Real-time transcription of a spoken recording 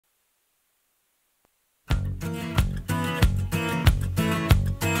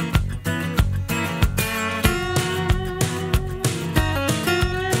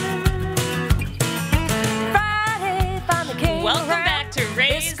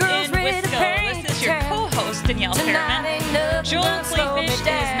co-host, Danielle Harriman. Joel Clayfish is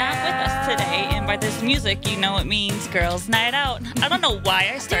not with us today, and by this music, you know it means girls' night out. I don't know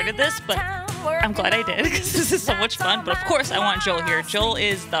why I started this, but I'm glad I did, because this is so much fun. But of course, I want Joel here. Joel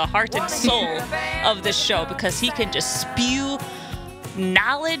is the heart and soul of this show, because he can just spew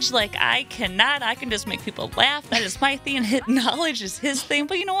knowledge like I cannot. I can just make people laugh. That is my thing. Hit knowledge is his thing.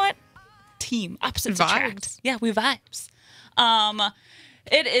 But you know what? Team opposites attract. Yeah, we vibes.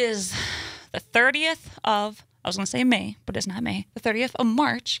 It is the 30th of, I was going to say May, but it's not May. The 30th of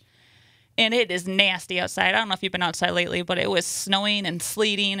March, and it is nasty outside. I don't know if you've been outside lately, but it was snowing and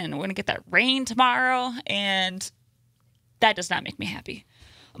sleeting, and we're going to get that rain tomorrow, and that does not make me happy.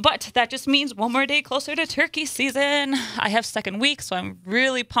 But that just means one more day closer to turkey season. I have second week, so I'm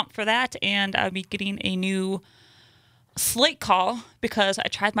really pumped for that, and I'll be getting a new slate call because I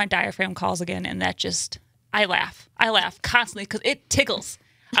tried my diaphragm calls again, and that just, I laugh constantly because it tickles.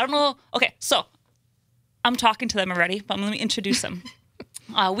 I don't know. Okay, so I'm talking to them already, but let me introduce them.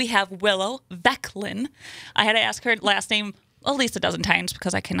 We have Willow Voegtlen. I had to ask her last name at least a dozen times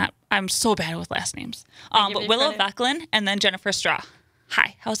because I'm so bad with last names. But Willow Voegtlen and then Jennifer Straw.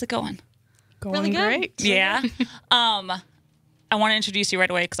 Hi, how's it going? Going great. Yeah. I want to introduce you right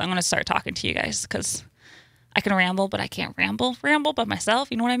away because I'm going to start talking to you guys because I can ramble, but I can't ramble by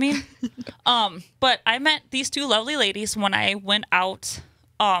myself. You know what I mean? But I met these two lovely ladies when I went out,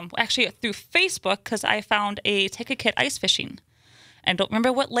 actually through Facebook, because I found a Take a Kid ice fishing. And don't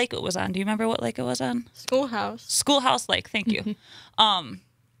remember what lake it was on. Do you remember what lake it was on? Schoolhouse Lake. Thank you.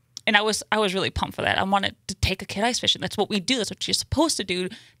 And I was really pumped for that. I wanted to take a kid ice fishing. That's what we do. That's what you're supposed to do.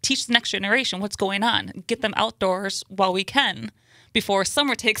 Teach the next generation what's going on. Get them outdoors while we can before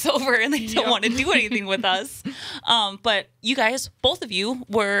summer takes over and they don't want to do anything with us. But you guys, both of you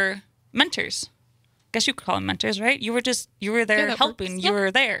were mentors. Guess you could call them mentors, right? You were there helping. You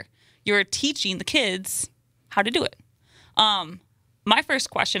were there. You were teaching the kids how to do it. My first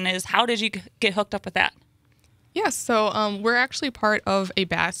question is, how did you get hooked up with that? Yeah, so we're actually part of a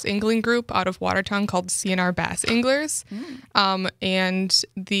bass angling group out of Watertown called CNR Bass Anglers. And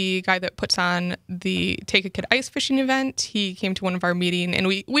the guy that puts on the Take a Kid ice fishing event, he came to one of our meetings, and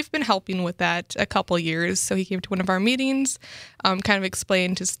we've been helping with that a couple years. So he came to one of our meetings, kind of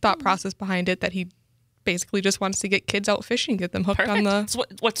explained his thought process behind it, that he basically just wants to get kids out fishing, get them hooked on the...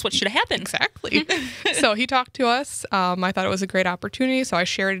 What's what should have happened. Exactly. So he talked to us. I thought it was a great opportunity, so I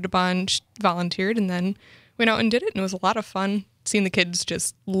shared it a bunch, volunteered, and then went out and did it, and it was a lot of fun seeing the kids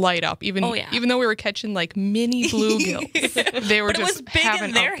just light up. Even though we were catching like mini bluegills, they were but just it was big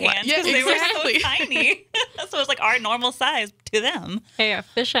in their hands because they were so tiny. So it was like our normal size to them. Hey, a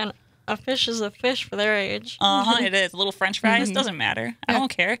fish is a fish for their age. It is. Little French fries doesn't matter. I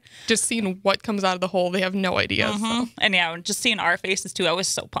don't care. Just seeing what comes out of the hole, they have no idea. So. And yeah, just seeing our faces too. I was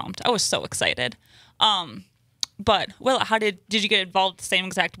so pumped. I was so excited. But Willow, how did you get involved the same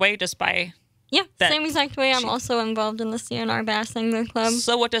exact way, just by? Yeah, same exact way. I'm also involved in the CNR Bass Angler Club.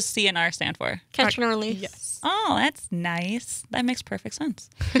 So what does CNR stand for? Catch and release. Yes. Oh, that's nice. That makes perfect sense.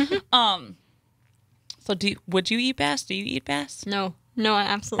 So would you eat bass? Do you eat bass? No,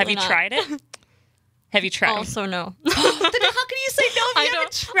 absolutely not. Have you tried it? Have you tried? Also, no. Then how can you say no if you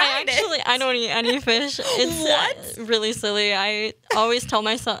haven't tried it? I don't eat any fish. It's really silly. I always tell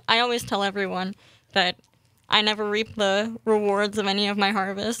everyone that I never reap the rewards of any of my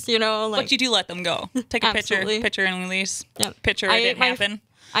harvests, But you do let them go. Take a picture and release. Yep. Picture it didn't happen.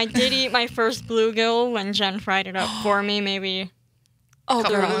 I did eat my first bluegill when Jen fried it up for me, maybe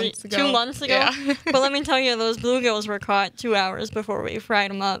 2 months ago. Yeah. But let me tell you, those bluegills were caught 2 hours before we fried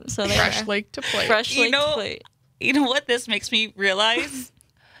them up. So they fresh lake to plate. You know what this makes me realize?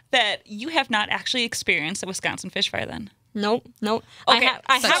 That you have not actually experienced a Wisconsin fish fry then. Nope. Okay,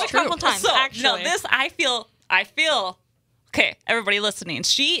 I have a couple times, actually. No, this I feel, okay, everybody listening,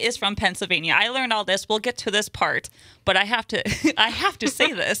 she is from Pennsylvania. I learned all this. We'll get to this part, but I have to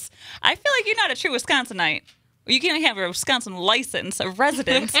say this. I feel like you're not a true Wisconsinite. You can't have a Wisconsin license, a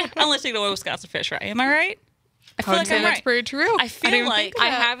residence, unless you go to a Wisconsin fish fry. Am I right? I feel like that's very true. I feel like I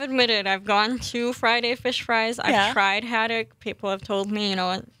have admitted I've gone to Friday fish fries. I've tried haddock. People have told me,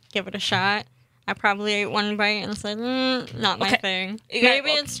 give it a shot. I probably ate one bite and said, not my thing.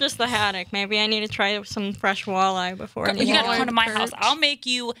 Maybe it's just the haddock. Maybe I need to try some fresh walleye before. You got to come to my house. I'll make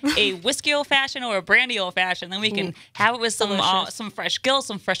you a whiskey old fashioned or a brandy old fashioned. Then we can have it with some fresh gills,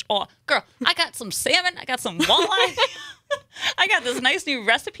 some fresh. Oh, girl, I got some salmon. I got some walleye. I got this nice new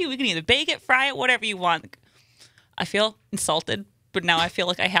recipe. We can either bake it, fry it, whatever you want. I feel insulted, but now I feel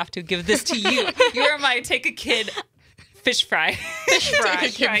like I have to give this to you. You're my Take a Kid fish fry. Fish fry.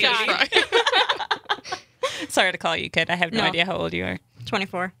 Sorry to call you kid. I have no idea how old you are.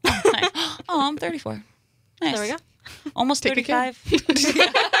 24. Oh, I'm 34. Nice. There we go. Almost Take a kid.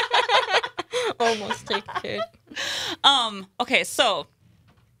 35. Almost take a kid. Okay, so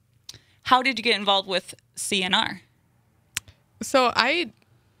how did you get involved with CNR? So I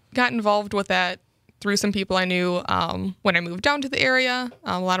got involved with that through some people I knew when I moved down to the area.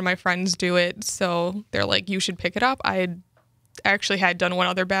 A lot of my friends do it, so they're like, you should pick it up. I actually had done one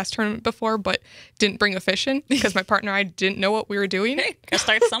other bass tournament before, but didn't bring a fish in because my partner and I didn't know what we were doing. Hey, gotta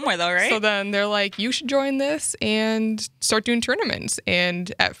start somewhere though, right? So then they're like, you should join this and start doing tournaments.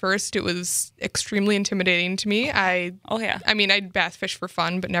 And at first it was extremely intimidating to me. I mean, I'd bass fish for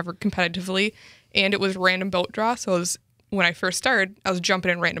fun, but never competitively. And it was random boat draw. So when I first started, I was jumping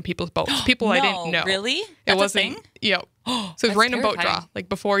in random people's boats. People I didn't know. Really? It That's wasn't. a thing? Yep. So it's random boat draw. Like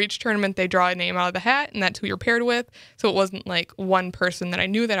before each tournament, they draw a name out of the hat, and that's who you're paired with. So it wasn't like one person that I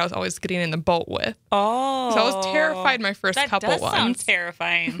knew that I was always getting in the boat with. Oh. So I was terrified my first couple That ones. sounds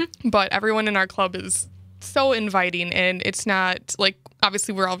terrifying. But everyone in our club is so inviting, and it's not like,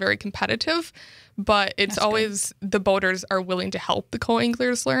 obviously we're all very competitive, but it's always the boaters are willing to help the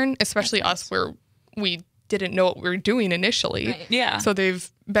co-anglers learn, especially us where we didn't know what we were doing initially. Right. Yeah. So they've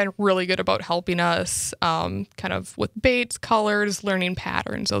been really good about helping us kind of with baits, colors, learning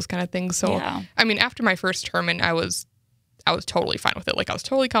patterns, those kind of things. So, I mean, after my first tournament, I was totally fine with it. Like, I was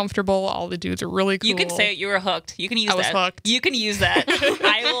totally comfortable. All the dudes are really cool. You can say it. You were hooked. You can use that. I was hooked. You can use that.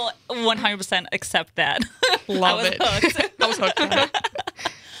 I will 100% accept that. Love it. Hooked. I was hooked on it.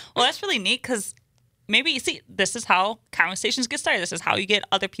 Well, that's really neat because maybe, see, this is how conversations get started. This is how you get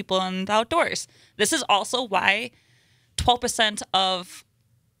other people in the outdoors. This is also why 12% of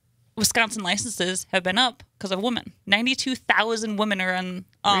Wisconsin licenses have been up because of women. 92,000 women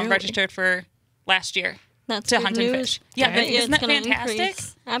are registered for last year. That's to good hunt news. and fish. Yeah, isn't that fantastic?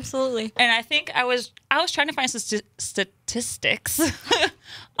 Increase. Absolutely. And I think I was trying to find some statistics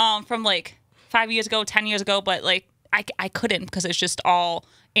from like 5 years ago, 10 years ago, but like I couldn't because it's just all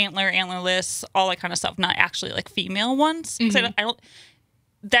antlerless, all that kind of stuff, not actually like female ones. I don't.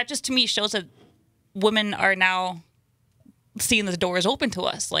 That just to me shows that women are now seeing the doors open to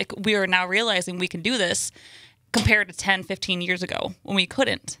us. Like, we are now realizing we can do this compared to 10, 15 years ago when we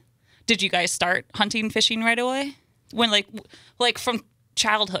couldn't. Did you guys start hunting, fishing right away? When like from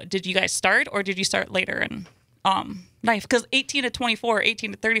childhood, did you guys start, or did you start later in life? Because 18 to 24,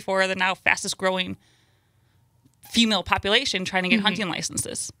 18 to 34 are the now fastest growing female population trying to get hunting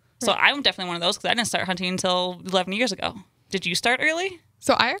licenses. So I'm definitely one of those because I didn't start hunting until 11 years ago. Did you start early?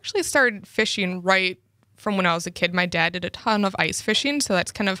 So I actually started fishing right from when I was a kid. My dad did a ton of ice fishing, so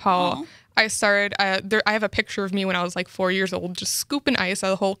that's kind of how I started. I have a picture of me when I was like 4 years old, just scooping ice out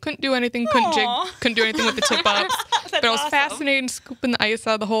of the hole. Couldn't do anything, couldn't jig, couldn't do anything with the tip ups. But I was fascinated scooping the ice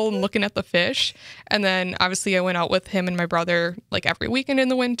out of the hole and looking at the fish. And then obviously I went out with him and my brother like every weekend in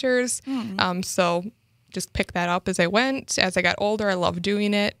the winters. So just picked that up as I went. As I got older, I loved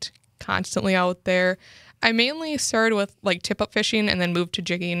doing it, constantly out there. I mainly started with like tip-up fishing and then moved to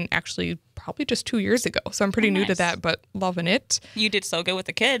jigging actually probably just 2 years ago. So I'm pretty new to that, but loving it. You did so good with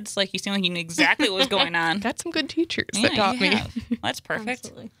the kids. Like, you seem like you knew exactly what was going on. Got some good teachers that taught me. Well, that's perfect.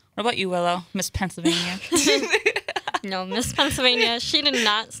 Absolutely. What about you, Willow? Miss Pennsylvania. No, Miss Pennsylvania, she did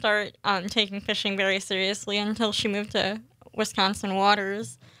not start taking fishing very seriously until she moved to Wisconsin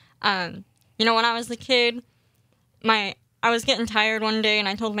waters. You know, when I was a kid, I was getting tired one day, and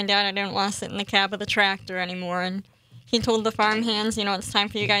I told my dad I didn't want to sit in the cab of the tractor anymore, and he told the farm hands, you know, it's time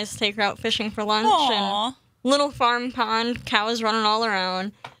for you guys to take her out fishing for lunch. Aww. And little farm pond, cows running all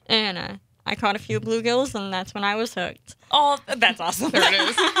around, and I caught a few bluegills, and that's when I was hooked. Oh, that's awesome. There it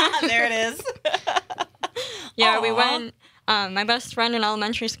is. There it is. Yeah, we went. My best friend in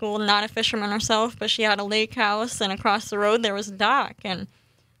elementary school, not a fisherman herself, but she had a lake house, and across the road there was a dock, and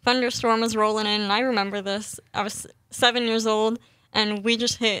thunderstorm was rolling in, and I remember this. I was 7 years old, and we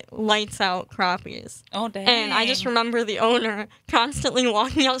just hit lights out crappies. Oh, dang. And I just remember the owner constantly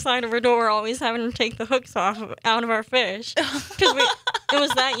walking outside of her door, always having to take the hooks out of our fish. Because it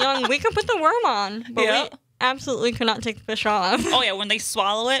was that young. We could put the worm on, but we absolutely could not take the fish off. Oh, yeah, when they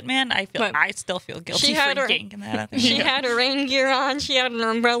swallow it, man, I still feel guilty for yanking that out. She had her rain gear on, she had an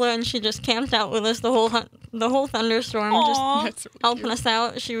umbrella, and she just camped out with us the whole thunderstorm, just helping us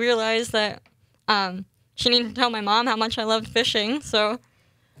out. She realized that she needed to tell my mom how much I loved fishing, so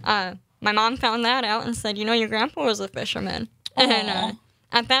my mom found that out and said, you know, your grandpa was a fisherman. And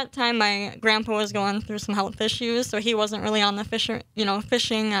at that time, my grandpa was going through some health issues, so he wasn't really on the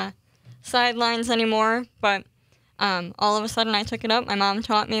fishing sidelines anymore, but all of a sudden I took it up. My mom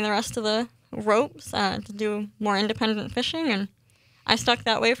taught me the rest of the ropes to do more independent fishing, and I stuck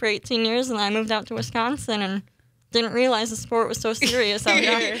that way for 18 years, and then I moved out to Wisconsin, and didn't realize the sport was so serious out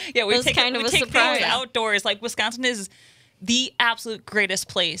here. Yeah, we take kind of a surprise. things outdoors. Like, Wisconsin is the absolute greatest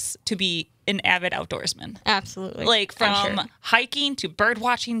place to be an avid outdoorsman. Absolutely. Like, from hiking to bird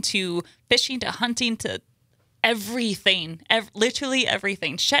watching to fishing to hunting to everything. Literally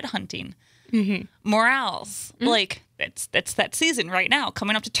everything. Shed hunting. Morels. Like, that's that season right now,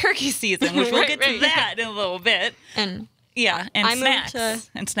 coming up to turkey season, which we'll get to that in a little bit. And snacks.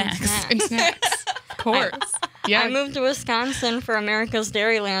 And snacks. Of course. I moved to Wisconsin for America's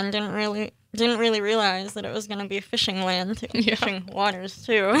Dairyland. Didn't really realize that it was going to be fishing land, fishing waters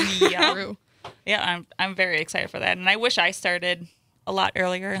too. Yeah. Yeah, I'm very excited for that, and I wish I started a lot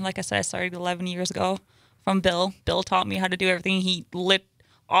earlier. And like I said, I started 11 years ago from Bill. Bill taught me how to do everything.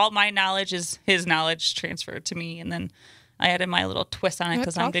 All my knowledge is his knowledge transferred to me, and then I added my little twist on it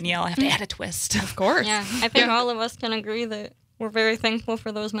because I'm Danielle. I have to add a twist. Of course. Yeah, I think all of us can agree that we're very thankful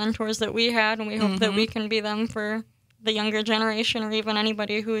for those mentors that we had, and we hope that we can be them for the younger generation or even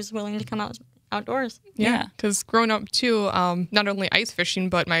anybody who is willing to come outdoors. Yeah, because growing up too, not only ice fishing,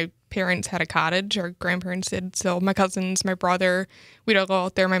 but my parents had a cottage, our grandparents did. So my cousins, my brother, we'd all go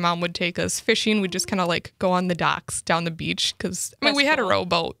out there. My mom would take us fishing. We'd just kind of like go on the docks down the beach because, we had a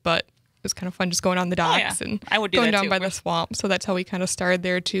rowboat, but it was kind of fun just going on the docks and I would do going that down too, by the swamp. So that's how we kind of started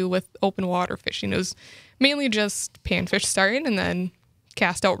there too with open water fishing. It was mainly just panfish starting and then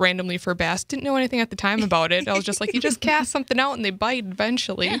cast out randomly for bass. Didn't know anything at the time about it. I was just like, you just cast something out and they bite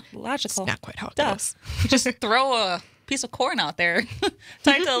eventually. Yeah, logical. It's not quite how it goes. You just throw a piece of corn out there,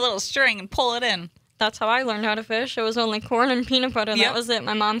 tie it to a little string, and pull it in. That's how I learned how to fish. It was only corn and peanut butter. That was it.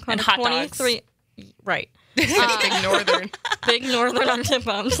 My mom caught 23. Right. Big northern. Big northern on tip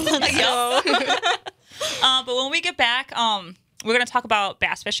ups. Let's go. But when we get back, we're going to talk about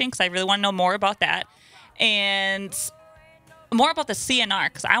bass fishing because I really want to know more about that. And more about the CNR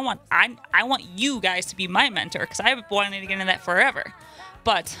because I want you guys to be my mentor because I've wanted to get into that forever.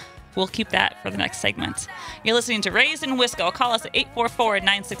 But we'll keep that for the next segment. You're listening to Raised in Wisco. Call us at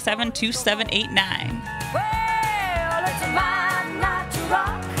 844-967-2789. Well, it's a mind not to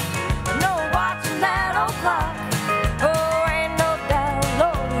rock. No watching that old clock. Oh, ain't no doubt,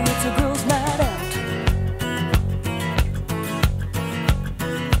 Lord, it's a girl's night out.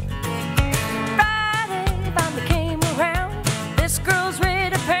 Friday finally came around. This girl's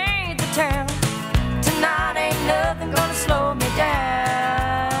ready to paint the town. Tonight ain't nothing gonna slow me down.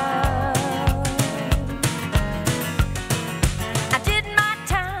 I did my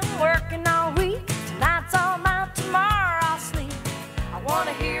time working all week. Tonight's all mine, tomorrow I'll sleep. I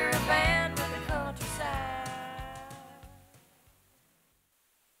wanna hear a band from the countryside.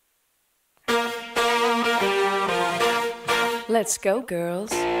 Let's go,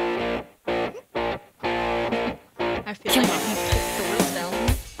 girls. I feel like I can kick the wheels down.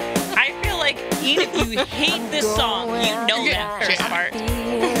 I feel like even if you hate this song, you know that first part.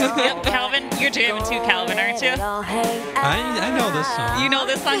 Yep, Calvin, you're jamming too, Calvin, aren't you? I know this song. You know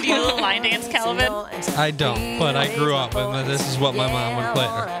this song? Do you know the line dance, Calvin? I don't, but I grew up and this is what my mom would play.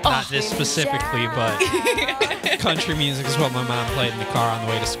 Or not this specifically, but country music is what my mom played in the car on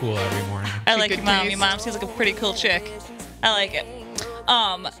the way to school every morning. I like your mom. Your mom seems like a pretty cool chick. I like it.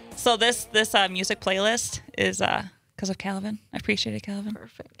 So this music playlist is because of Calvin. I appreciate it, Calvin.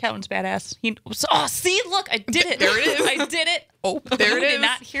 Perfect. Calvin's badass. See, look, I did it. There it is. I did it. Oh, there it You is. did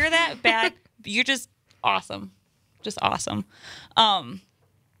not hear that? Bad. You're just awesome. Just awesome.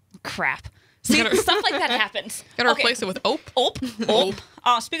 Crap. See, stuff like that happens. Gotta replace it with Ope. Ope.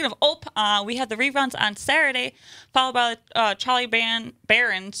 Speaking of Ope, we had the reruns on Saturday, followed by Charlie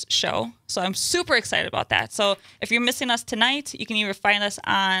Barron's show. So I'm super excited about that. So if you're missing us tonight, you can either find us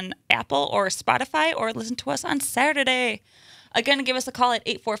on Apple or Spotify or listen to us on Saturday. Again, give us a call at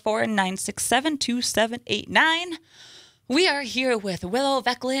 844-967-2789. We are here with Willow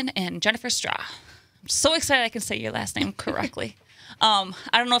Voegtlen and Jennifer Straw. I'm so excited I can say your last name correctly. I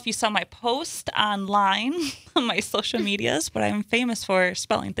don't know if you saw my post online on my social medias, but I'm famous for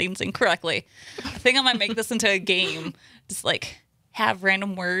spelling things incorrectly. I think I might make this into a game. Just like have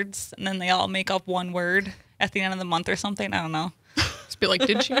random words and then they all make up one word at the end of the month or something. I don't know. Just be like,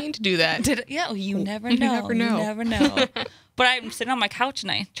 did she mean to do that? You never know. You never know. But I'm sitting on my couch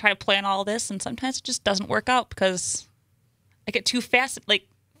and I try to plan all this and sometimes it just doesn't work out because I get too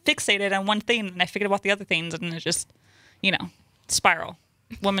fixated on one thing and I forget about the other things and it just, spiral.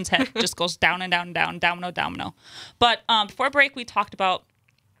 Woman's head just goes down and down and down, domino. But before break, we talked about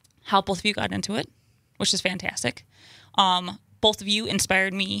how both of you got into it, which is fantastic. Both of you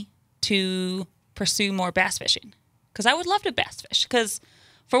inspired me to pursue more bass fishing because I would love to bass fish. Because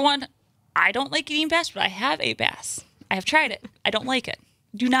for one, I don't like eating bass, but I have ate bass. I have tried it. I don't like it.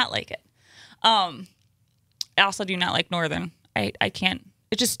 Do not like it. also do not like northern. I can't.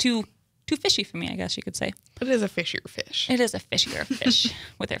 It's just too fishy for me, I guess you could say. It is a fishier fish. It is a fishier fish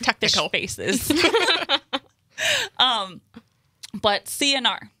with their fish faces. But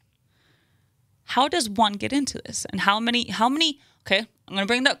CNR. How does one get into this? And how many, okay, I'm going to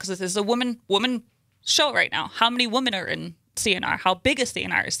bring it up because this is a woman show right now. How many women are in CNR? How big is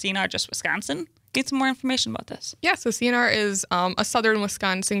CNR? Is CNR just Wisconsin? Get some more information about this. Yeah, so CNR is a southern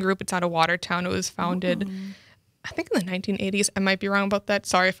Wisconsin group. It's out of Watertown. It was founded, I think, in the 1980s. I might be wrong about that.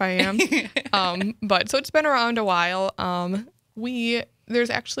 Sorry if I am. But so it's been around a while. There's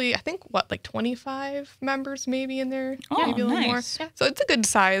actually, I think, like 25 members maybe in there, maybe a little more. Yeah. So it's a good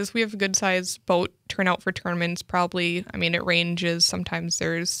size. We have a good size boat turnout for tournaments. Probably, I mean, it ranges. Sometimes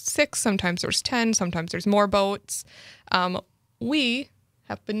there's 6, sometimes there's 10, sometimes there's more boats. We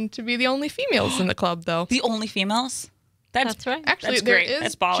happen to be the only females in the club, though. The only females? That's right. Actually, that's there great.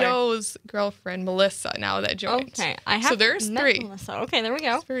 is Joe's girlfriend, Melissa, now that joined. Okay, I have so there's met 3. Melissa. Okay, there we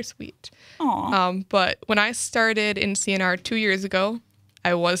go. It's very sweet. Aww. But when I started in CNR 2 years ago,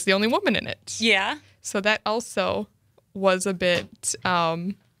 I was the only woman in it. Yeah. So that also was a bit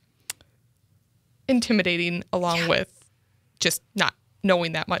intimidating, along with just not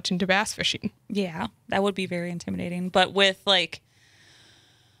knowing that much into bass fishing. Yeah, that would be very intimidating. But with like,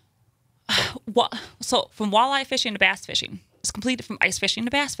 so from walleye fishing to bass fishing, it's completely from ice fishing to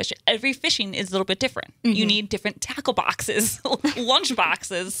bass fishing. Every fishing is a little bit different. Mm-hmm. You need different tackle boxes, lunch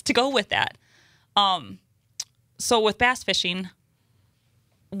boxes to go with that. So with bass fishing,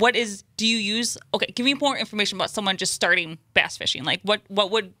 do you use? Okay, give me more information about someone just starting bass fishing. Like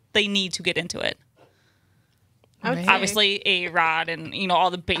what would they need to get into it? Obviously a rod and all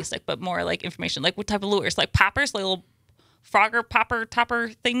the basic, but more like information. Like what type of lures? Like poppers, like little frogger, popper, topper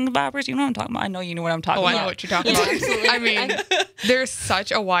thing bobbers. You know what I'm talking about? I know you know what I'm talking about. I know what you're talking about. I mean, there's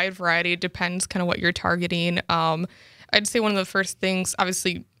such a wide variety. It depends kind of what you're targeting. I'd say one of the first things,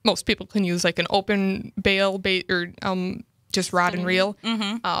 obviously, most people can use like an open bail bait or just rod and reel.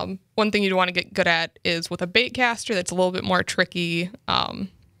 Mm-hmm. One thing you'd want to get good at is with a bait caster. That's a little bit more tricky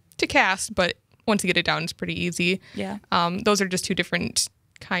to cast, but once you get it down, it's pretty easy. Yeah. Those are just 2 different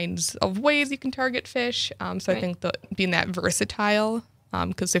kinds of ways you can target fish. So I think being that versatile,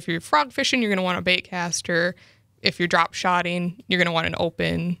 because if you're frog fishing, you're going to want a bait caster. If you're drop shotting, you're going to want an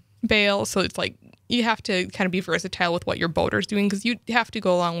open bail. So it's like you have to kind of be versatile with what your boater's doing, because you have to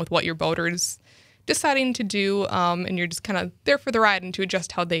go along with what your boater's deciding to do, and you're just kind of there for the ride and to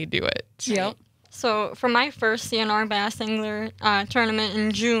adjust how they do it. Yep. So for my first CNR Bass Angler tournament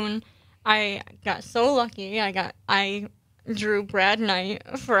in June, I got so lucky. I drew Brad Knight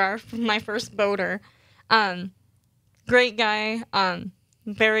for my first boater. Great guy,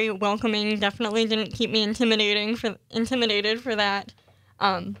 very welcoming. Definitely didn't keep me intimidated for that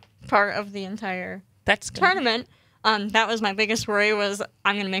part of the entire tournament. That was my biggest worry, was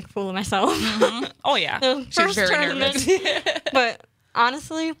I'm gonna make a fool of myself. Mm-hmm. Oh yeah, she's very nervous. But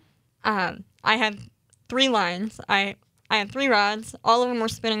honestly, I had 3 lines. I had 3 rods. All of them were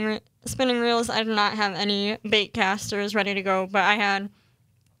spinning reels. I did not have any bait casters ready to go, but I had,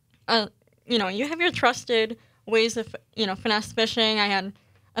 you have your trusted ways of, finesse fishing. I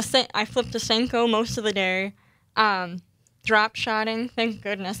flipped a Senko most of the day. Drop shotting, thank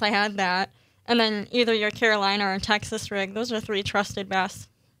goodness I had that. And then either your Carolina or Texas rig. Those are 3 trusted bass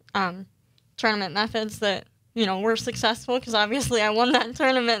tournament methods that, were successful, because obviously I won that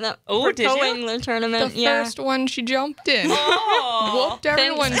tournament. Did you? Angler tournament. The first one she jumped in. Whooped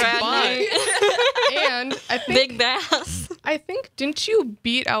everyone's butt. And I think big bass. I think did you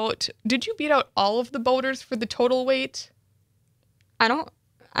beat out all of the boaters for the total weight? I don't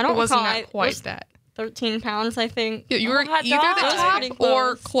It was recall. not quite that. 13 pounds, I think. Yeah, you were either the top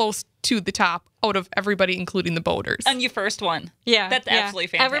or close to the top out of everybody, including the boaters. And you first one. Yeah. That's absolutely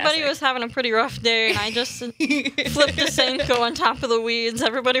fantastic. Everybody was having a pretty rough day, and I just flipped a Senko on top of the weeds.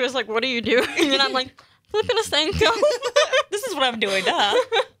 Everybody was like, "What are you doing?" And I'm like, flipping a Senko. This is what I'm doing, duh.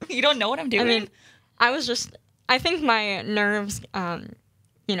 You don't know what I'm doing? I mean, I think my nerves,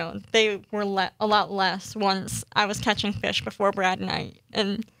 they were a lot less once I was catching fish before Brad Knight.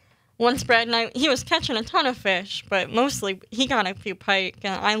 And once Brad Knight, he was catching a ton of fish, but mostly he got a few pike,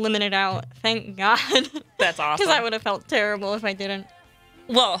 and I limited out, thank God. That's awesome. Because I would have felt terrible if I didn't.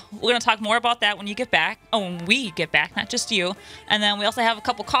 Well, we're going to talk more about that when you get back. Oh, when we get back, not just you. And then we also have a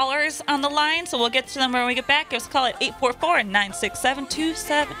couple callers on the line, so we'll get to them when we get back. Give us a call at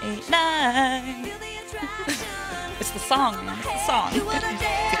 844-967-2789. It's the song, man. It's the song. The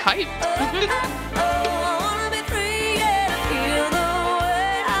hype.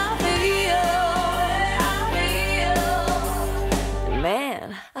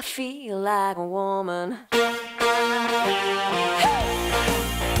 Man, I feel like a woman.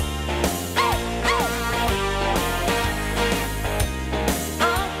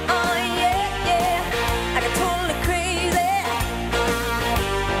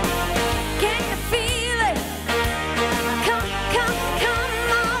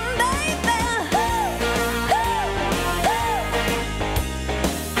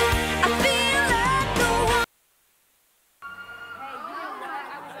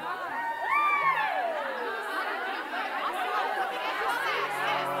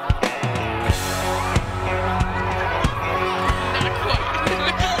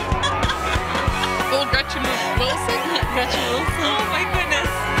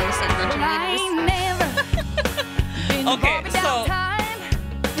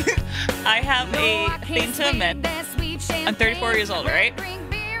 I have a thing to admit. I'm 34 years old, right?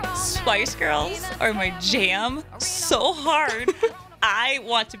 Spice Girls are my jam so hard. I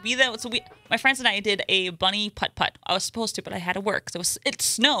want to be there. So my friends and I did a bunny putt-putt. I was supposed to, but I had to work. So it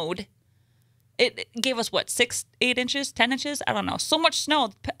snowed. It gave us, what, 6, 8 inches, 10 inches? I don't know. So much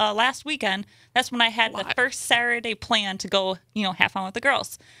snow last weekend. That's when I had the first Saturday plan to go, have fun with the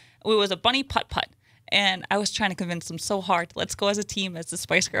girls. It was a bunny putt-putt. And I was trying to convince them so hard. Let's go as a team as the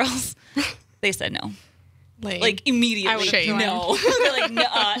Spice Girls. They said no. Like immediately. No. They're like,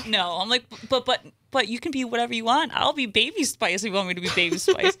 no. I'm like, but you can be whatever you want. I'll be Baby Spice if you want me to be Baby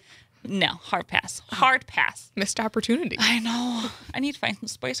Spice. No, hard pass. Hard pass. Missed opportunity. I know. I need to find some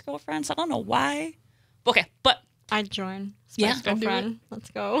Spice Girlfriends. I don't know why. Okay, but I'd join. Spice Girlfriend. Let's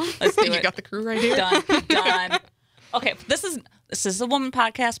go. Let's do it. You got the crew right here. Done. Okay, this is a woman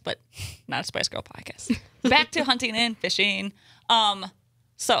podcast, but not a Spice Girl podcast. Back to hunting and fishing.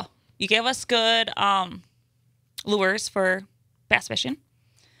 So you gave us good lures for bass fishing.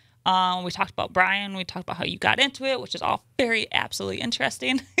 We talked about Brian. We talked about how you got into it, which is all very absolutely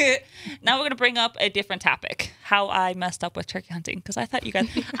interesting. Now we're going to bring up a different topic, how I messed up with turkey hunting. Because I thought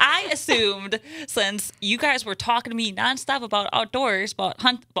I assumed since you guys were talking to me nonstop about outdoors,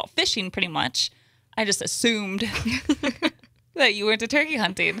 about fishing pretty much, I just assumed that you were into turkey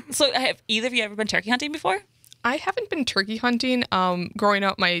hunting. So have either of you ever been turkey hunting before? I haven't been turkey hunting. Growing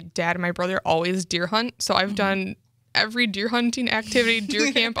up, my dad and my brother always deer hunt. So I've done every deer hunting activity,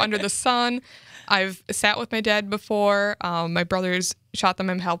 deer camp under the sun. I've sat with my dad before. My brothers shot them.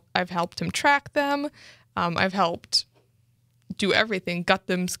 I've helped him track them. I've helped do everything, gut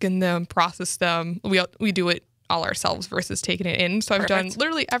them, skin them, process them. We do it all ourselves versus taking it in. So I've done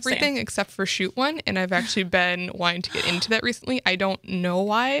literally everything except for shoot one. And I've actually been wanting to get into that recently. I don't know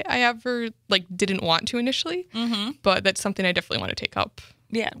why I ever didn't want to initially, but that's something I definitely want to take up.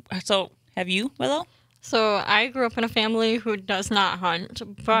 Yeah. So have you, Willow? So I grew up in a family who does not hunt,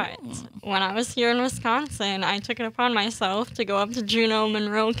 but when I was here in Wisconsin, I took it upon myself to go up to Juneau,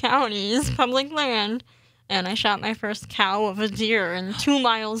 Monroe counties, public land, and I shot my first cow of a deer and 2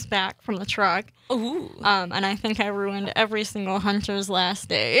 miles back from the truck. Ooh. And I think I ruined every single hunter's last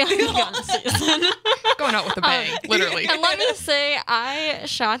day of the gun season. Going out with a bang, literally. And let me say, I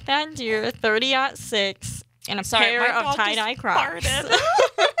shot that deer 30-06 in a pair of tie-dye Crocs.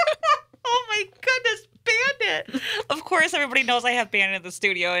 Oh my goodness, Bandit! Of course, everybody knows I have Bandit in the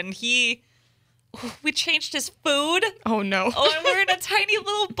studio, and we changed his food. Oh no! Oh, and we're in a tiny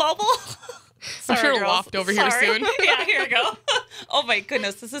little bubble. I'm sure it'll loft over here soon. Yeah, here we go. Oh my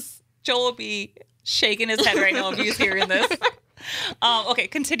goodness, Joel will be shaking his head right now if he's hearing this. Okay,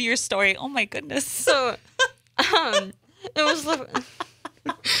 continue your story. Oh my goodness. So, it was the.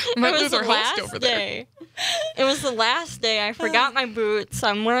 Might lose our host over there. It was the last day. I forgot my boots.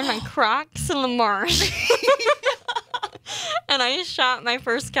 I'm wearing my Crocs in the marsh. And I shot my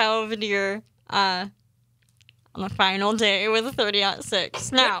first cow of a deer on the final day with a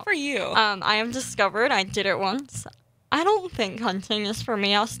 30-06. Now, good for you. I have discovered, I did it once, I don't think hunting is for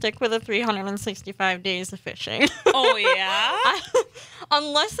me. I'll stick with the 365 days of fishing. Oh, yeah?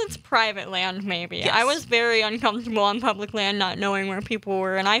 Unless it's private land, maybe. Yes. I was very uncomfortable on public land, not knowing where people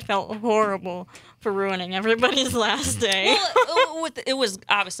were, and I felt horrible for ruining everybody's last day. Well, it was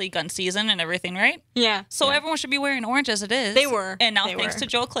obviously gun season and everything, right? Yeah. So everyone should be wearing orange as it is. They were. And now thanks to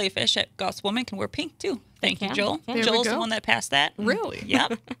Joel Clayfish at Gus Woman can wear pink too. Thank you, Joel. Yeah. Joel's the one that passed that. Really?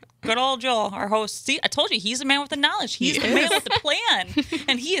 Yep. Good old Joel, our host. See, I told you, he's the man with the knowledge. He's the man with the plan.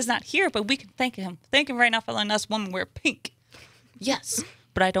 And he is not here, but we can thank him. Thank him right now for letting us women wear pink. Yes.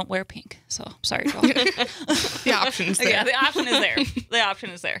 But I don't wear pink, so sorry, Joel. The option's there. Yeah, the option is there. The option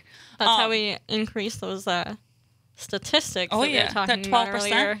is there. That's how we increase those statistics Oh, that we were yeah. talking That about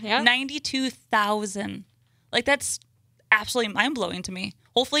earlier. 12%. Yeah. 92,000. That's absolutely mind-blowing to me.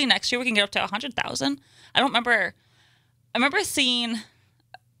 Hopefully next year we can get up to 100,000. I remember seeing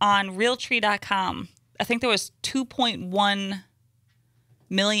on realtree.com, I think there was 2.1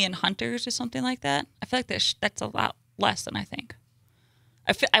 million hunters or something like that. I feel like that's a lot less than I think.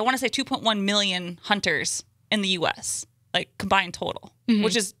 I want to say 2.1 million hunters in the U.S., combined total,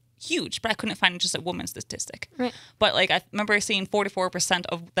 which is huge, but I couldn't find just a woman statistic. Right. But I remember seeing 44%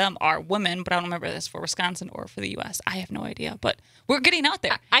 of them are women, but I don't remember this for Wisconsin or for the U.S. I have no idea, but we're getting out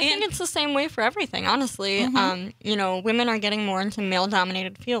there. I think it's the same way for everything, honestly. Women are getting more into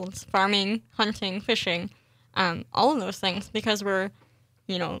male-dominated fields, farming, hunting, fishing, all of those things, because we're,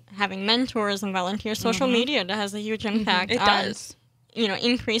 having mentors and volunteers. Social media has a huge impact. It does.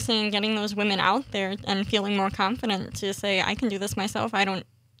 Increasing and getting those women out there and feeling more confident to say, I can do this myself. I don't,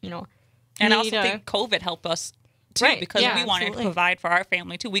 And I also think COVID helped us too, Right. because Yeah, we wanted absolutely. to provide for our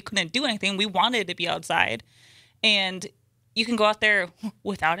family too. We couldn't do anything. We wanted to be outside, and you can go out there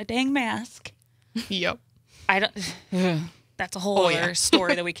without a dang mask. Yep. I don't. That's a whole other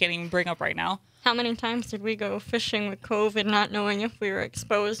story that we can't even bring up right now. How many times did we go fishing with COVID, not knowing if we were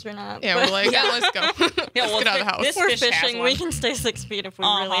exposed or not? Yeah, But we're like, let's go. Yeah, well, Let's get out of the house. this we're fish has fishing. one. We can stay 6 feet if we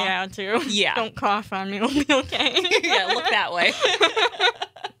really had to. Yeah. Don't cough on me. We'll be okay. Yeah, look that way.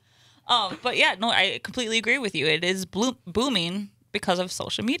 But yeah, no, I completely agree with you. It is booming because of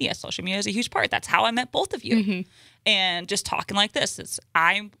social media. Social media is a huge part. That's how I met both of you. Mm-hmm. And just talking like this,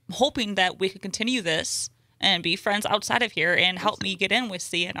 I'm hoping that we could continue this and be friends outside of here and help me get in with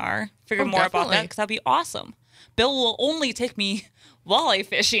CNR, figure more about that, definitely. because that'd be awesome. Bill will only take me walleye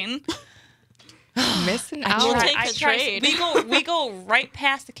fishing. Missing We'll out. take a trade. We go right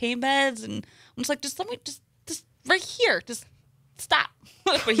past the cane beds, and I'm just like, just let me just right here, just stop.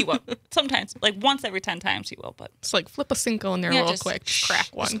 But he won't. Sometimes, like once every 10 times, he will. But Just like flip a single in there Yeah, real just quick, crack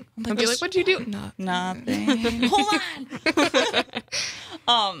one, I'm like, and be like, just- "What'd you do?" No. nothing. Hold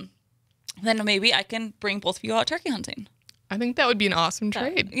on. Then maybe I can bring both of you out turkey hunting. I think that would be an awesome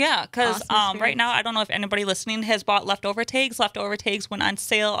trade. Yeah, because Awesome right now I don't know if anybody listening has bought leftover tags. Leftover tags went on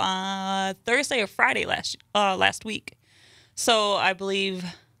sale on Thursday or Friday last week. So I believe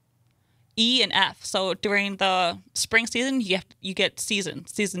E and F. So during the spring season, you get season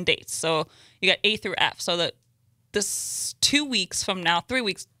dates. So you got A through F. So that this 2 weeks from now, 3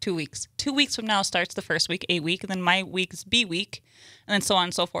 weeks, 2 weeks, 2 weeks from now starts the first week, A week, and then my week is B week, and then so on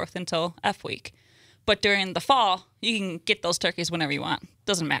and so forth until F week. But during the fall, you can get those turkeys whenever you want.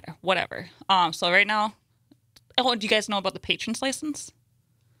 Doesn't matter, whatever. So right now, do you guys know about the patrons license?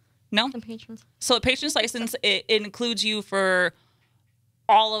 No? The patrons. So the patrons license, it includes you for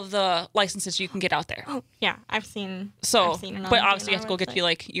all of the licenses you can get out there. Oh, yeah. I've seen So, I've seen it on but the obviously you have to go get you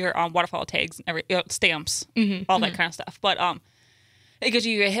like your waterfowl tags and stamps, all that kind of stuff. But it gives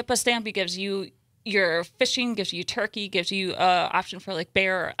you your HIPAA stamp. It gives you your fishing. Gives you turkey. Gives you option for like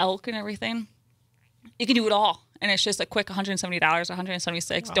bear or elk and everything. You can do it all, and it's just a quick $170,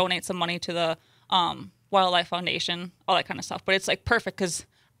 $176. Wow. Donate some money to the Wildlife Foundation, all that kind of stuff. But it's like perfect because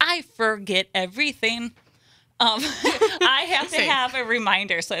I forget everything. I have to have a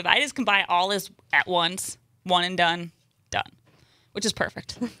reminder. So if I just can buy all this at once, one and done, which is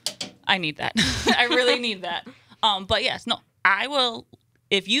perfect. I need that. I really need that. But yes, no, I will.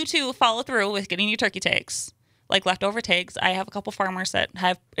 If you two follow through with getting your turkey tags, like leftover tags, I have a couple farmers that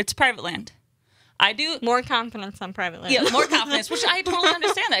have, it's private land. I do more confidence on private land. Yeah, more confidence, which I totally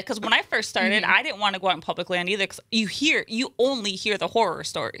understand that because when I first started, I didn't want to go out in public land either because you only hear the horror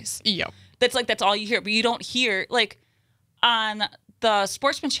stories. Yep. That's all you hear, but you don't hear like on the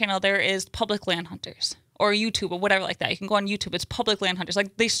Sportsman channel there is public land hunters or YouTube or whatever like that. You can go on YouTube. It's public land hunters.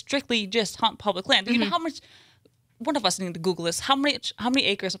 Like they strictly just hunt public land. You know how much? One of us need to Google this. How many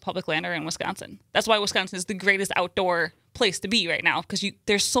acres of public land are in Wisconsin? That's why Wisconsin is the greatest outdoor place to be right now because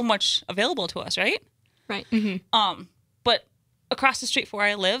there's so much available to us, right? Right. But across the street from where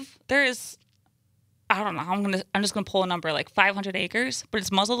I live, there is, I don't know. I'm just gonna pull a number like 500 acres, but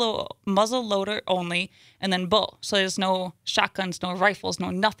it's muzzle loader only, and then bow. So there's no shotguns, no rifles,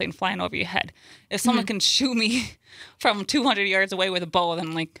 no nothing flying over your head. If someone can shoot me from 200 yards away with a bow,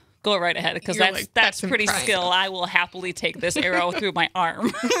 then like. Go right ahead because that's pretty impressive. skill. I will happily take this arrow through my arm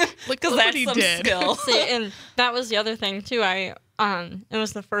because what that's he some did. skill. See, and that was the other thing too. It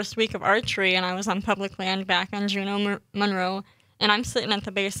was the first week of archery, and I was on public land back on Juneau Monroe, and I'm sitting at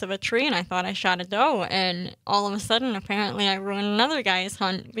the base of a tree, and I thought I shot a doe, and all of a sudden, apparently, I ruined another guy's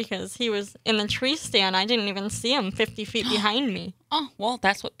hunt because he was in the tree stand. I didn't even see him 50 feet behind me. Oh well,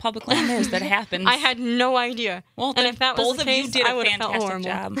 that's what public land is. That happens. I had no idea. Well, and if that was both the of case, you did I a would have felt fantastic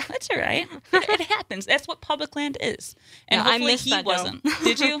horrible. job. That's all right. It happens. That's what public land is. And Yeah, I hopefully missed he that doe. wasn't.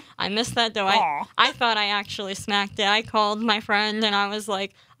 Did you? I missed that doe. Aw. I thought I actually smacked it. I called my friend, and I was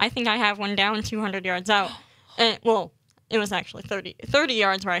like, I think I have one down 200 yards out. And, well, it was actually 30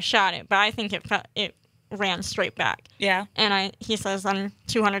 yards where I shot it, but I think it ran straight back. Yeah. And he says, I'm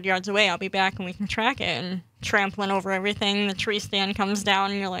 200 yards away. I'll be back, and we can track it. And trampling over everything, the tree stand comes down,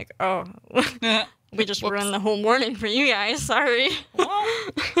 and you're like, oh, we just ruined the whole morning for you guys. Sorry. Well,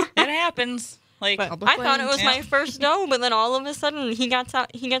 it happens. Like But Public I thought it land. was my first doe, but then all of a sudden he gets out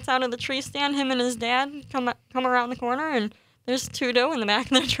of the tree stand. Him and his dad come around the corner, and there's two doe in the back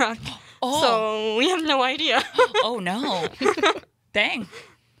of their truck. Oh. So we have no idea. oh no. Dang.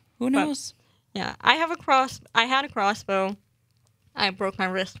 Who knows? Yeah, I had a crossbow. I broke my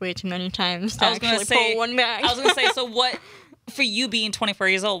wrist way too many times to I was gonna actually say- pull one back. I was gonna say. So what? for you being 24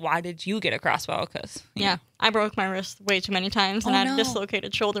 years old, why did you get a crossbow? Because I broke my wrist way too many times, and I had a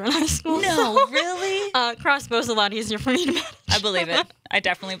dislocated shoulder in high school. No, really? Crossbow's a lot easier for me to manage. I believe it. I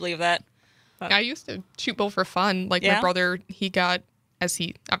definitely believe that. I used to shoot bow for fun. Like my brother, as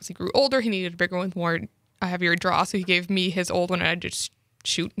he obviously grew older, he needed a bigger one with more a heavier draw, so he gave me his old one, and I just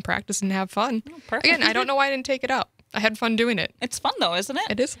shoot and practice and have fun. Oh, perfect. Again, I don't know why I didn't take it up. I had fun doing it. It's fun though, isn't it?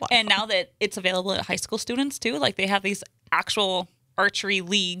 It is fun. And now that it's available at high school students too, like they have these actual archery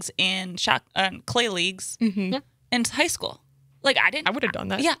leagues and clay leagues in high school. Like I would have done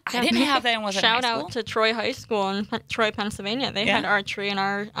that. Yeah, I didn't have that. And Shout out to Troy High School in Troy, Pennsylvania. They had archery in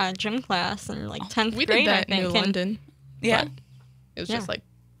our gym class in like 10th we grade. did that I think. in New London. Yeah, it was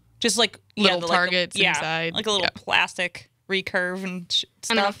just like little targets inside, like a little plastic recurve and stuff.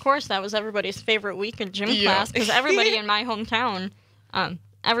 I mean, of course, that was everybody's favorite week in gym class because everybody in my hometown,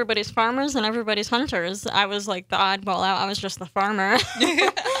 everybody's farmers and everybody's hunters. I was like the oddball out. I was just the farmer.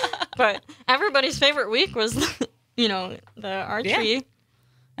 But everybody's favorite week was, the archery. Yeah.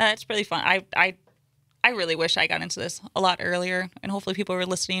 That's really fun. I really wish I got into this a lot earlier, and hopefully people were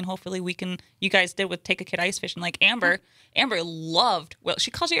listening. Hopefully you guys did with Take a Kid Ice Fishing. Like Amber loved,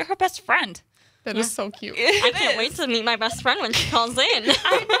 she calls you her best friend. That is so cute. I can't wait to meet my best friend when she calls in.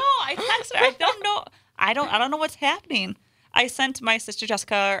 I know. I text her. I don't know. I don't know what's happening. I sent my sister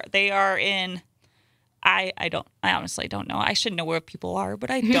Jessica. They are in. I honestly don't know. I should know where people are,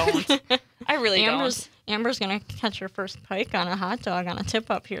 but I don't. I really don't. Amber's gonna catch her first pike on a hot dog on a tip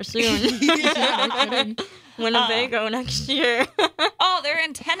up here soon. Winnebago next year. Oh, they're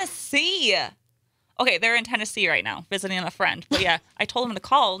in Tennessee. Okay, they're in Tennessee right now visiting a friend. But yeah, I told them to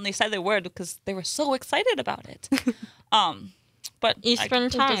call, and they said they would because they were so excited about it. But Eastern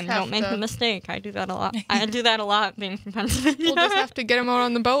time, don't make a mistake. I do that a lot. I do that a lot being from Pennsylvania. We'll just have to get them out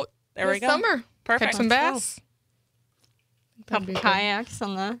on the boat this summer. Perfect. Catch some bass. Couple kayaks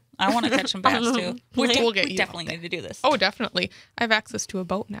on the. I want to catch some bass too. We'll get we you definitely need to do this. Oh, definitely. I have access to a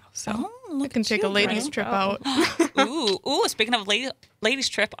boat now, so I can take a ladies' trip out. Ooh! Speaking of ladies'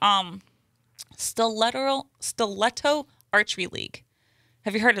 trip, Stiletto Archery League.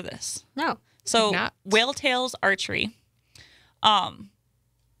 Have you heard of this? No. So Whale Tails Archery.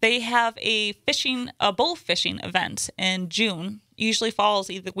 They have a bow fishing event in June. Usually falls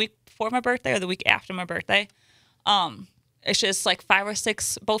either the week before my birthday or the week after my birthday. It's just like 5 or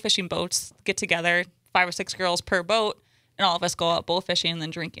 6 bow fishing boats get together, 5 or 6 girls per boat, and all of us go out bow fishing and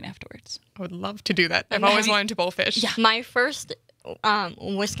then drinking afterwards. I would love to do that. I've always wanted to bow fish. Yeah. My first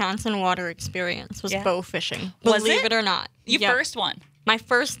Wisconsin water experience was bow fishing. Was Believe it or not. Your first one? My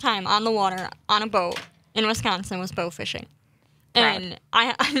first time on the water on a boat in Wisconsin was bow fishing. Proud.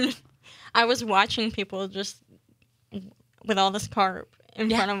 And I was watching people just with all this carp in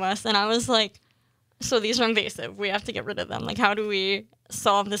front of us, and I was like, so these are invasive. We have to get rid of them. Like, how do we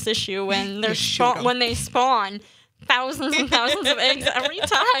solve this issue when they spawn thousands and thousands of eggs every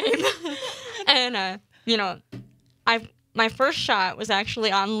time? And my first shot was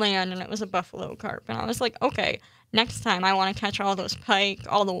actually on land, and it was a buffalo carp. And I was like, okay, next time I want to catch all those pike,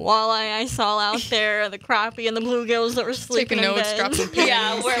 all the walleye I saw out there, the crappie and the bluegills that were sleeping in bed. drop some pins.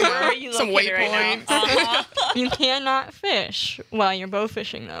 Yeah, where are you some located right now? You cannot fish while you're bow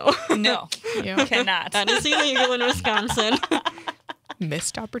fishing, though. No, you cannot. That is illegal in Wisconsin.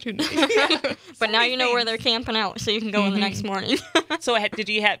 Missed opportunity. But now you know where they're camping out, so you can go in the next morning. So did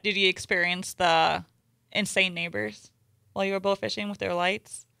you experience the insane neighbors while you were bow fishing with their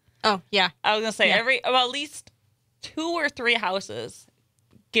lights? Oh yeah, I was gonna say at least 2 or 3 houses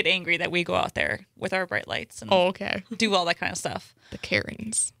get angry that we go out there with our bright lights and do all that kind of stuff. The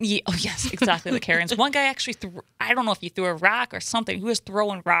Karens. Yeah, oh yes, exactly, the Karens. One guy actually I don't know if he threw a rock or something. He was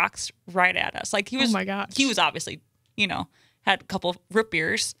throwing rocks right at us. Like he was. Oh my gosh. He was obviously, had a couple root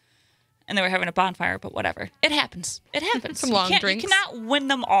beers, and they were having a bonfire. But whatever, it happens. It happens. Some long drinks. You cannot win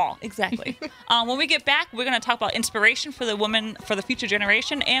them all. Exactly. When we get back, we're going to talk about inspiration for the women for the future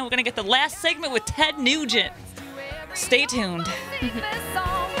generation, and we're going to get the last segment with Ted Nugent. Stay tuned. So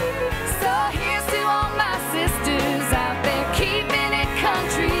here's to all my sisters out there keeping it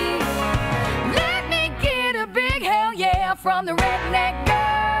country. Let me get a big hell yeah from the redneck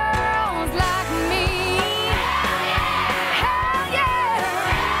girls like me. Hell yeah.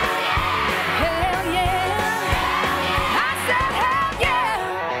 Hell yeah. I said hell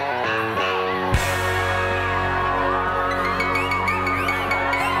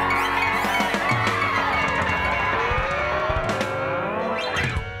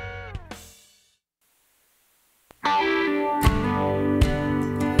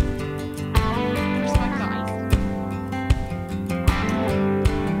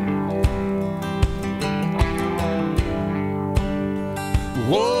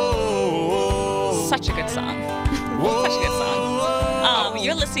Whoa. Such a good song. Such a good song.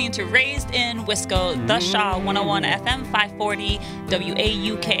 You're listening to Raised in Wisco, The Shaw 101 FM 540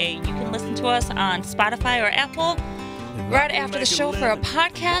 WAUK. You can listen to us on Spotify or Apple right after the show for a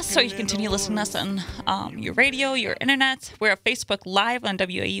podcast, so you can continue listening to us on your radio, your internet. We're at Facebook Live on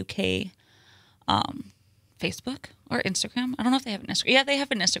WAUK Facebook or Instagram. I don't know if they have an Instagram. Yeah, they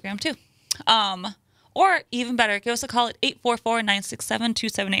have an Instagram too. Or even better, give us a call at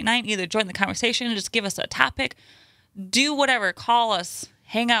 844-967-2789. Either join the conversation or just give us a topic. Do whatever. Call us.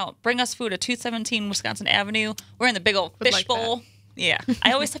 Hang out. Bring us food at 217 Wisconsin Avenue. We're in the big old fishbowl. Yeah.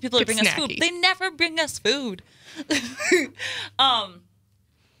 I always tell people to bring us food. They never bring us food.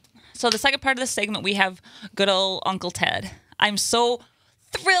 So the second part of the segment, we have good old Uncle Ted. I'm so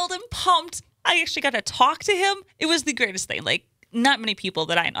thrilled and pumped. I actually got to talk to him. It was the greatest thing. Like, not many people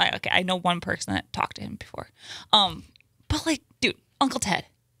that I know. Okay, I know one person that talked to him before. But like, dude, Uncle Ted.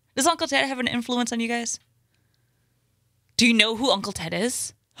 Does Uncle Ted have an influence on you guys? Do you know who Uncle Ted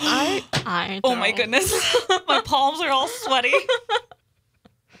is? I don't. Oh my goodness. My palms are all sweaty.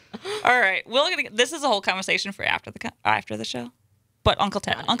 All right. This is a whole conversation for after the show. But Uncle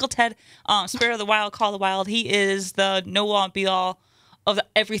Ted. Uncle Ted, Spirit of the Wild, Call of the Wild, he is the know-all and be-all of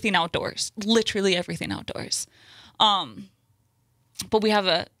everything outdoors. Literally everything outdoors. But we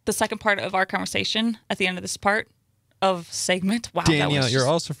have the second part of our conversation at the end of this part of segment. Wow, Danielle, you're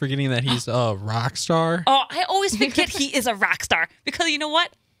also forgetting that he's a rock star. Oh, I always forget he is a rock star because you know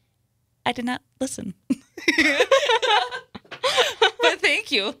what? I did not listen. But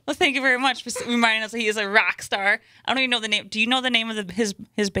thank you. Well, thank you very much for reminding us that he is a rock star. I don't even know the name. Do you know the name of his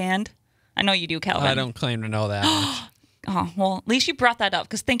band? I know you do, Calvin. I don't claim to know that much. Oh, well, at least you brought that up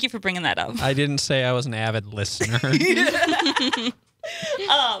because thank you for bringing that up. I didn't say I was an avid listener.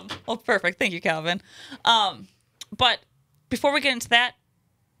 Well, perfect. Thank you, Calvin. But before we get into that,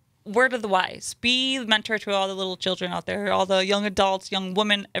 word of the wise. Be the mentor to all the little children out there, all the young adults, young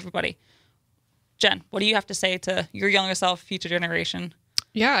women, everybody. Jen, what do you have to say to your younger self, future generation?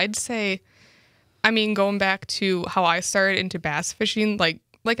 Yeah, I'd say, going back to how I started into bass fishing, like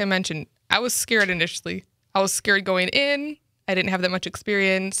I mentioned, I was scared initially. I was scared going in. I didn't have that much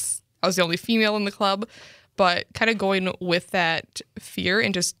experience. I was the only female in the club. But kind of going with that fear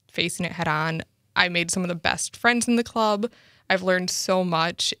and just facing it head on, I made some of the best friends in the club. I've learned so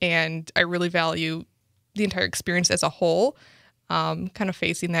much, and I really value the entire experience as a whole. Kind of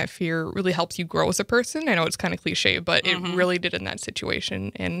facing that fear really helps you grow as a person. I know it's kind of cliche, but it really did in that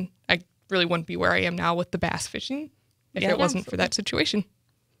situation. And I really wouldn't be where I am now with the bass fishing if it wasn't for that situation.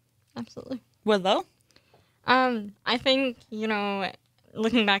 Absolutely. Willow? I think,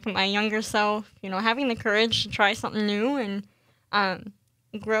 looking back at my younger self, having the courage to try something new and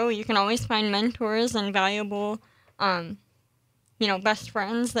grow, you can always find mentors and valuable, best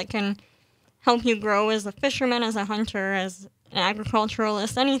friends that can help you grow as a fisherman, as a hunter, as an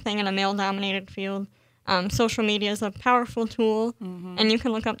agriculturalist, anything in a male-dominated field. Social media is a powerful tool, and you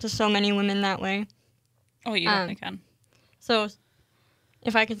can look up to so many women that way. Oh, you definitely can. So,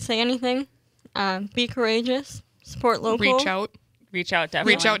 if I could say anything, be courageous, support local. Reach out,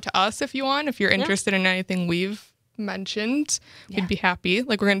 definitely. Reach out to us if you want. If you're interested in anything we've mentioned, we'd be happy.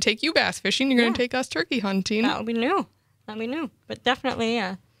 Like, we're going to take you bass fishing. You're going to take us turkey hunting. That would be new. But definitely,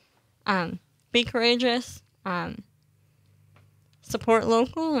 be courageous, support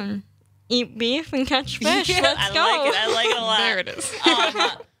local, and eat beef and catch fish. Let's go. I like it a lot. There it is.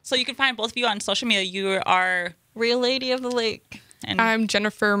 So you can find both of you on social media. You are Real Lady of the Lake. And I'm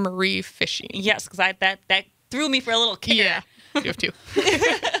Jennifer Marie Fishing. Yes, because that threw me for a little kicker. Yeah, you have to.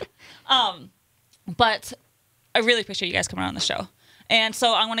 But I really appreciate you guys coming on the show. And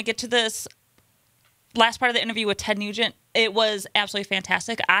so I want to get to this last part of the interview with Ted Nugent. It was absolutely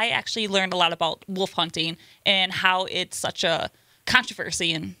fantastic. I actually learned a lot about wolf hunting and how it's such a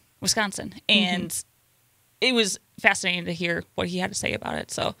controversy in Wisconsin. And it was fascinating to hear what he had to say about it.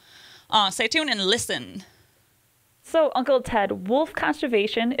 So stay tuned and listen. So, Uncle Ted, wolf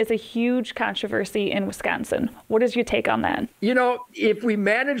conservation is a huge controversy in Wisconsin. What is your take on that? If we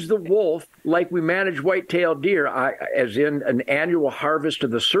manage the wolf like we manage white-tailed deer, as in an annual harvest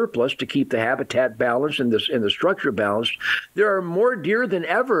of the surplus to keep the habitat balanced and the structure balanced, there are more deer than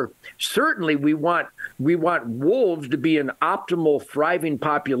ever. Certainly, we want wolves to be in optimal, thriving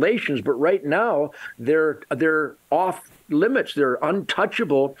populations, but right now they're off limits. They're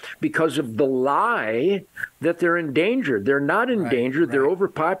untouchable because of the lie that they're endangered. They're not endangered. They're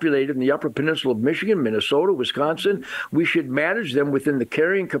overpopulated in the Upper Peninsula of Michigan, Minnesota, Wisconsin. We should manage them within the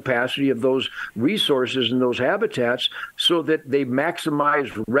carrying capacity of those resources and those habitats so that they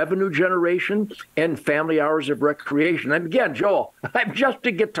maximize revenue generation and family hours of recreation. And again, Joel, I'm just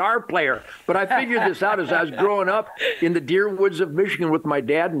a guitar player, but I figured this out as I was growing up in the deer woods of Michigan with my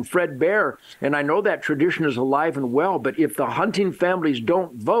dad and Fred Bear, and I know that tradition is alive and well, but if the hunting families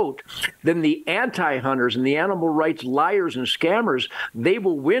don't vote, then the anti-hunters and the animal rights liars and scammers, they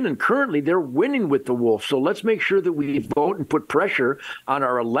will win, and currently they're winning with the wolf. So let's make sure that we vote and put pressure on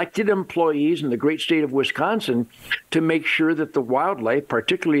our elected employees in the great state of Wisconsin to make sure that the wildlife,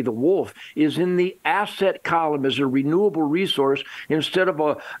 particularly the wolf, is in the asset column as a renewable resource instead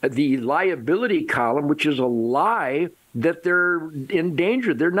of the liability column, which is a lie that they're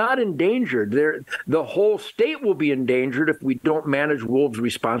endangered. They're not endangered. The whole state will be endangered if we don't manage wolves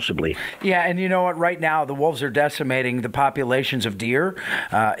responsibly. Yeah, and you know what? Right now, the wolves are decimating the populations of deer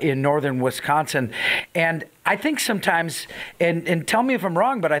in northern Wisconsin. And I think sometimes, and tell me if I'm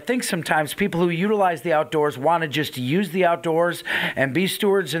wrong, but I think sometimes people who utilize the outdoors want to just use the outdoors and be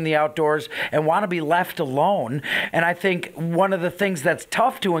stewards in the outdoors and want to be left alone. And I think one of the things that's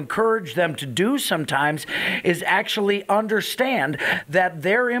tough to encourage them to do sometimes is actually understand that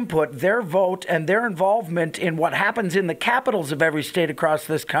their input, their vote, and their involvement in what happens in the capitals of every state across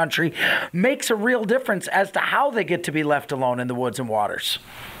this country makes a real difference as to how they get to be left alone in the woods and waters.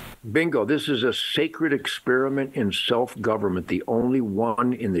 Bingo. This is a sacred experiment in self-government, the only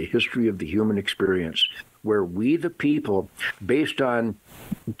one in the history of the human experience, where we, the people, based on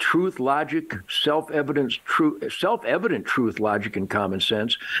truth, logic, self-evident truth, logic, and common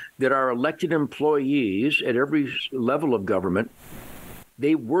sense, that our elected employees at every level of government,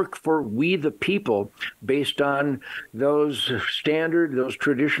 they work for we the people based on those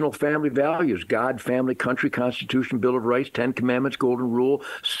traditional family values: God, family, country, Constitution, Bill of Rights, 10 Commandments, Golden Rule,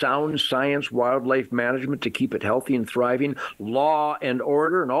 sound science, wildlife management to keep it healthy and thriving, law and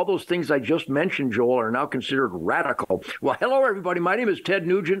order, and all those things I just mentioned, Joel, are now considered radical. Well, hello, everybody. My name is Ted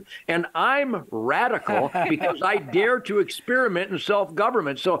Nugent, and I'm radical because I dare to experiment in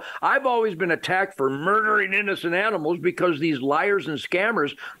self-government. So I've always been attacked for murdering innocent animals because these liars and scammers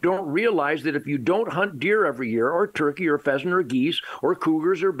don't realize that if you don't hunt deer every year, or turkey or pheasant or geese or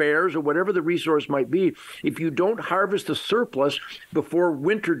cougars or bears or whatever the resource might be, if you don't harvest the surplus before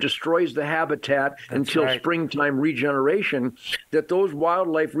winter destroys the habitat until springtime regeneration, that those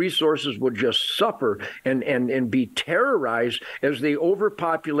wildlife resources will just suffer and be terrorized as they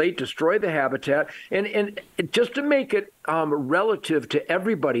overpopulate, destroy the habitat. And just to make it relative to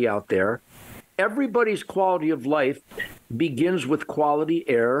everybody out there, everybody's quality of life begins with quality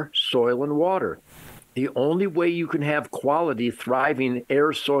air, soil, and water. The only way you can have quality, thriving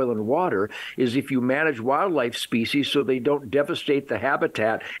air, soil, and water is if you manage wildlife species so they don't devastate the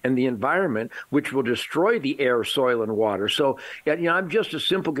habitat and the environment, which will destroy the air, soil, and water. So, I'm just a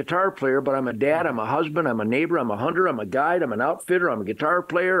simple guitar player, but I'm a dad, I'm a husband, I'm a neighbor, I'm a hunter, I'm a guide, I'm an outfitter, I'm a guitar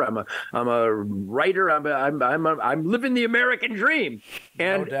player, I'm a writer, I'm living the American dream.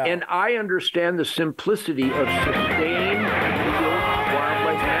 And I understand the simplicity of sustained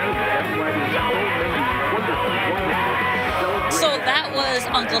wildlife management. That's why there's so many So that was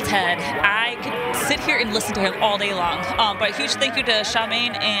Uncle Ted. I could sit here and listen to him all day long. But a huge thank you to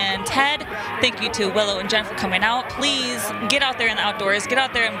Charmaine and Ted. Thank you to Willow and Jen for coming out. Please get out there in the outdoors. Get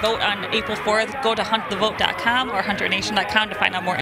out there and vote on April 4th. Go to huntthevote.com or hunternation.com to find out more